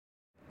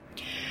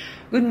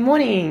Good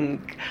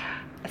morning,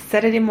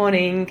 Saturday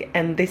morning,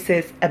 and this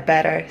is a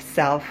Better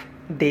Self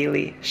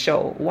Daily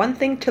Show. One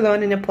thing to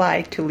learn and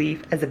apply to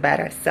live as a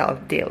better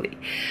self daily.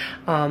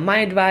 My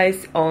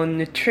advice on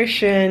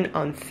nutrition,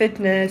 on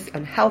fitness,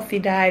 on healthy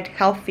diet,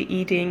 healthy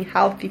eating,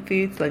 healthy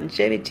foods,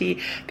 longevity,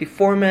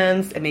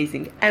 performance,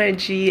 amazing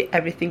energy,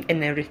 everything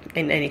and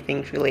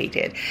anything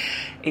related.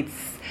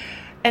 It's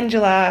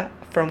Angela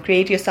from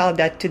Create Yourself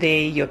That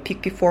Today, your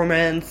peak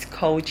performance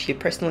coach, your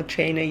personal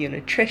trainer, your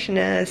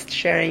nutritionist,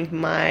 sharing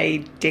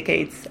my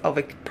decades of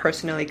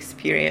personal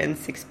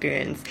experience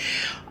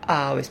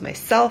with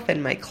myself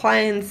and my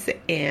clients,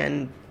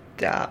 and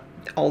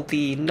all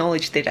the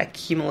knowledge that I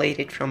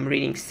accumulated from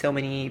reading so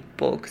many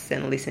books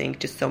and listening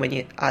to so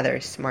many other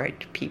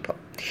smart people.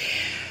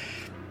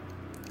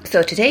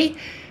 So today,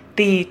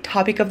 the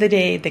topic of the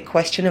day, the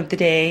question of the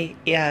day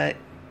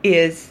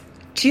is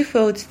 2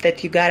 foods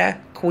that you gotta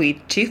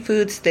quit, 2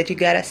 foods that you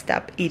gotta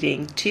stop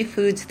eating, 2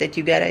 foods that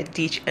you gotta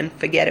ditch and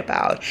forget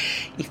about.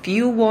 If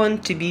you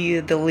want to be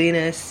the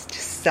leanest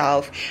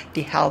self,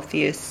 the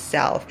healthiest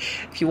self,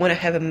 if you want to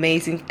have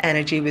amazing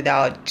energy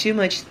without too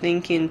much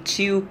thinking,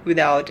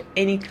 without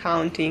any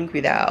counting,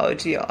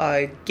 without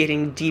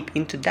getting deep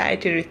into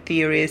dietary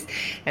theories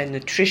and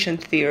nutrition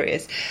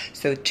theories.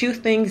 So 2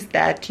 things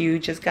that you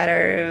just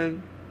gotta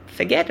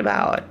forget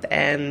about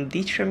and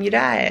ditch from your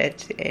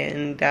diet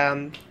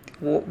and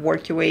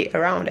work your way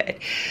around it.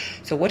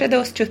 So what are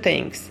those 2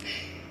 things?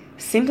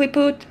 Simply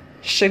put,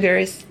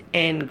 sugars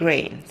and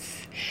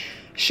grains.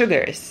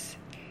 Sugars,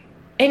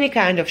 any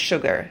kind of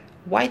sugar.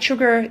 White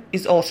sugar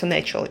is also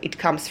natural. It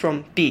comes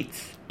from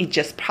beets. It's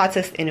just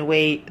processed in a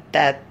way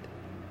that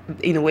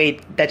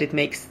it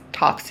makes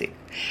toxic.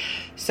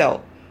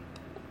 So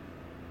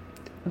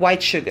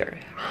white sugar,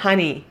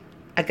 honey,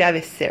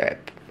 agave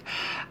syrup,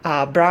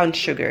 brown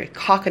sugar,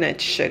 coconut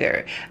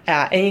sugar,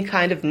 any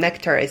kind of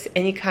nectars,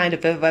 any kind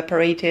of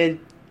evaporated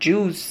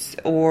juice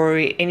or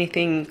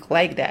anything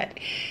like that.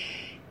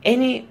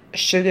 Any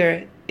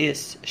sugar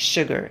is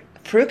sugar.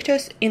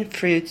 Fructose in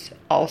fruits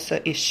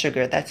also is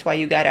sugar. That's why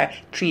you gotta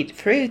treat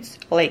fruits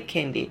like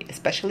candy,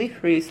 especially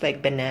fruits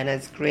like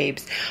bananas,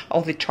 grapes,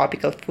 all the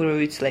tropical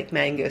fruits like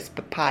mangoes,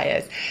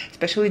 papayas,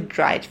 especially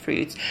dried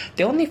fruits.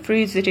 The only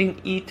fruits that you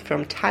can eat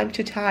from time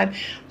to time,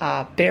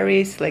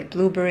 berries like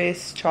blueberries,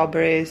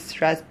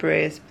 strawberries,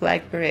 raspberries,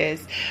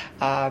 blackberries,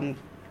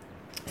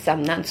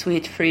 some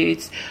non-sweet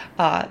fruits.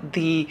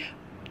 The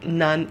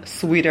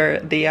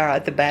non-sweeter they are,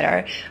 the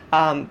better.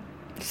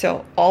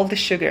 So all the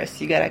sugars,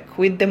 you gotta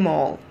quit them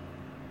all.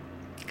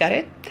 Got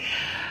it?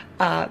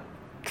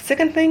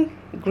 Second thing,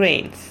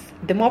 grains.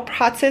 The more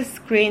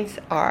processed grains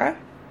are,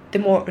 the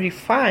more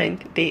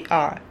refined they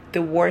are,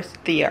 the worse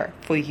they are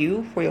for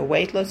you, for your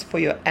weight loss, for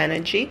your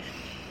energy,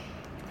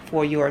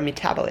 for your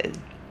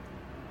metabolism.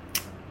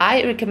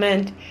 I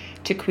recommend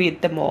to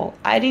quit them all.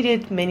 I did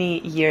it many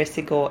years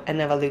ago and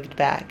never looked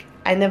back.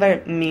 I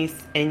never miss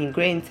any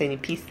grains, any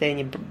pizza,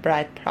 any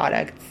bread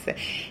products,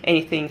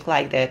 anything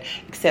like that,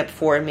 except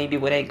for maybe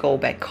when I go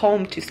back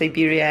home to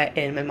Siberia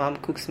and my mom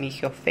cooks me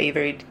her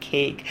favorite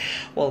cake,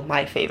 well,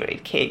 my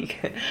favorite cake,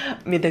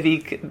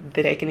 medovik,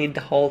 that I can eat the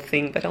whole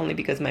thing, but only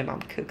because my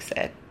mom cooks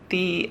it.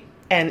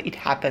 And it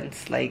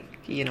happens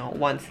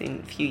once in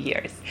a few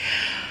years.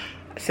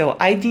 So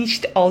I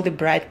ditched all the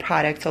bread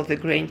products, all the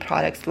grain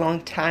products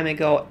long time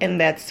ago,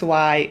 and that's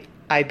why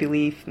I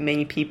believe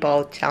many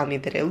people tell me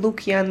that I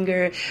look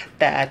younger,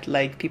 that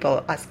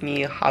people ask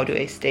me how do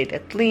I stay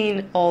that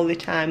lean all the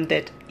time,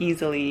 that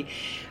easily,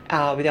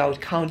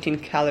 without counting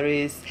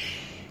calories.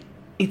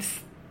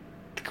 It's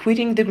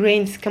quitting the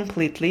grains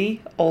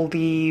completely,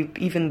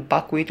 even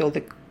buckwheat, all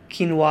the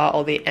quinoa,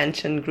 all the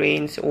ancient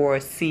grains or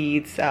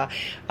seeds,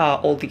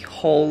 all the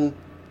whole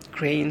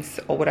grains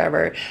or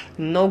whatever.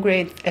 No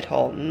grains at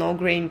all, no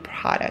grain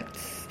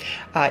products.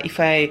 If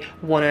I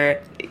want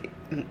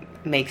to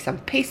make some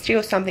pastry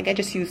or something, I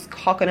just use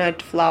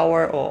coconut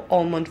flour or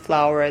almond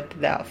flour,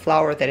 the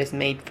flour that is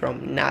made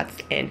from nuts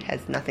and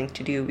has nothing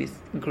to do with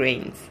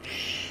grains.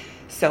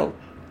 So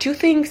 2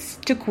 things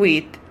to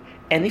quit,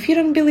 and if you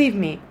don't believe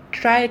me,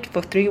 try it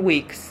for 3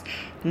 weeks.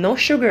 No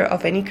sugar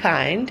of any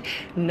kind,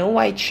 no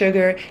white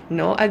sugar,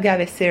 no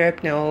agave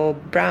syrup, no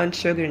brown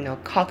sugar, no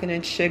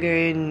coconut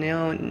sugar,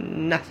 no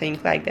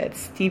nothing like that.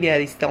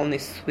 Stevia is the only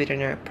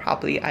sweetener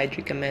probably I'd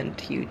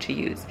recommend you to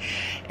use.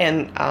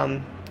 And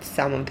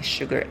some of the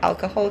sugar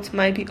alcohols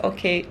might be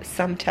okay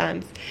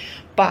sometimes,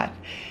 but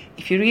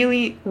if you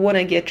really want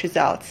to get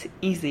results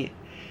easy,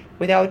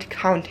 without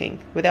counting,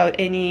 without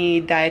any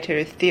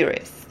dietary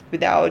theories,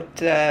 without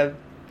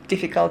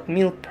difficult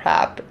meal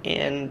prep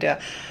and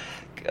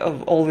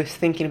of always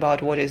thinking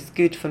about what is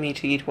good for me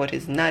to eat, what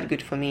is not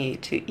good for me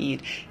to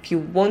eat. If you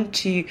want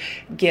to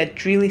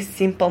get really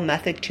simple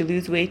method to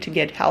lose weight, to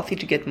get healthy,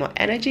 to get more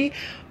energy,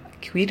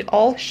 quit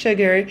all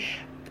sugar,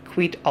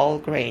 quit all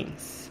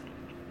grains.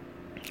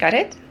 Got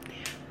it?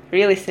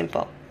 Really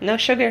simple. No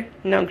sugar,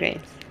 no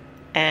grains.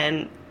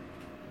 And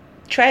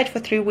try it for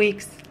 3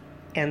 weeks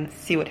and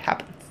see what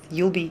happens.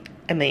 You'll be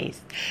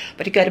amazed.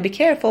 But you gotta be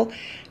careful.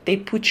 They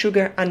put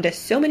sugar under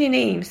so many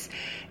names.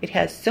 It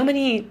has so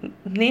many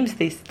names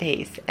these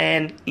days,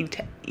 and it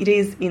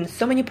is in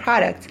so many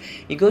products.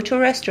 You go to a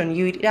restaurant,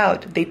 you eat it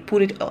out, they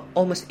put it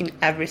almost in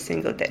every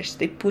single dish.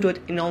 They put it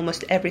in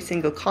almost every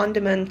single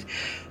condiment,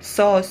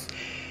 sauce,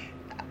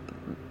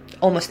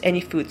 almost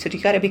any food. So you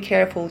gotta be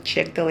careful,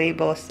 check the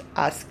labels,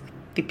 ask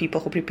the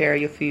people who prepare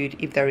your food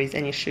if there is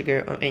any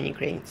sugar or any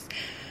grains.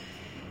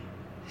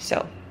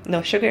 So,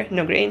 no sugar,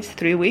 no grains,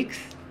 3 weeks.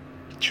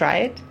 Try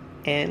it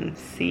and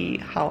see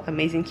how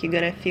amazing you're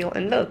gonna feel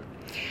and look.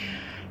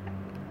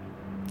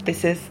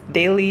 This is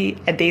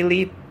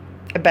a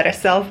Better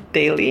Self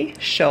Daily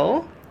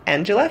show.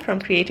 Angela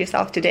from Create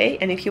Yourself Today.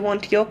 And if you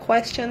want your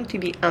question to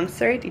be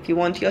answered, if you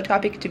want your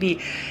topic to be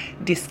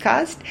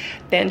discussed,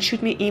 then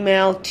shoot me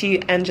email to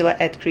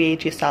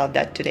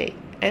angela@createyourself.today.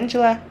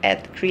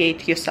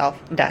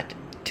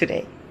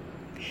 angela@createyourself.today.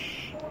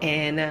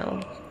 And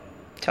I'll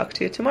talk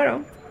to you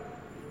tomorrow.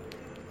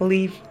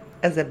 Live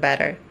as a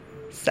better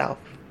self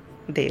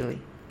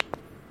daily.